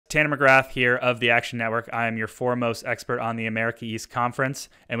Tanner McGrath here of the Action Network. I am your foremost expert on the America East Conference.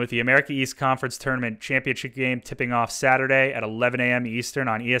 And with the America East Conference Tournament Championship game tipping off Saturday at 11 a.m. Eastern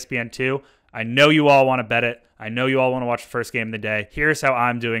on ESPN2, I know you all want to bet it. I know you all want to watch the first game of the day. Here's how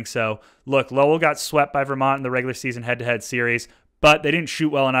I'm doing so. Look, Lowell got swept by Vermont in the regular season head-to-head series, but they didn't shoot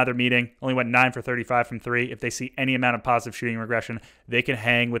well in either meeting. Only went 9 for 35 from 3. If they see any amount of positive shooting regression, they can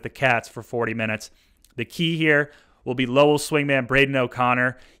hang with the Cats for 40 minutes. The key here will be Lowell's swingman, Braden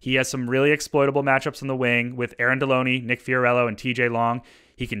O'Connor. He has some really exploitable matchups on the wing with Aaron Deloney, Nick Fiorello, and TJ Long.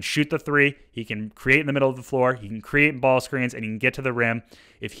 He can shoot the three. He can create in the middle of the floor. He can create ball screens, and he can get to the rim.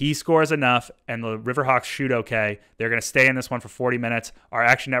 If he scores enough and the Riverhawks shoot okay, they're going to stay in this one for 40 minutes. Our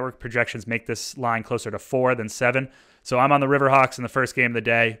Action Network projections make this line closer to 4 than 7. So I'm on the Riverhawks in the first game of the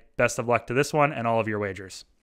day. Best of luck to this one and all of your wagers.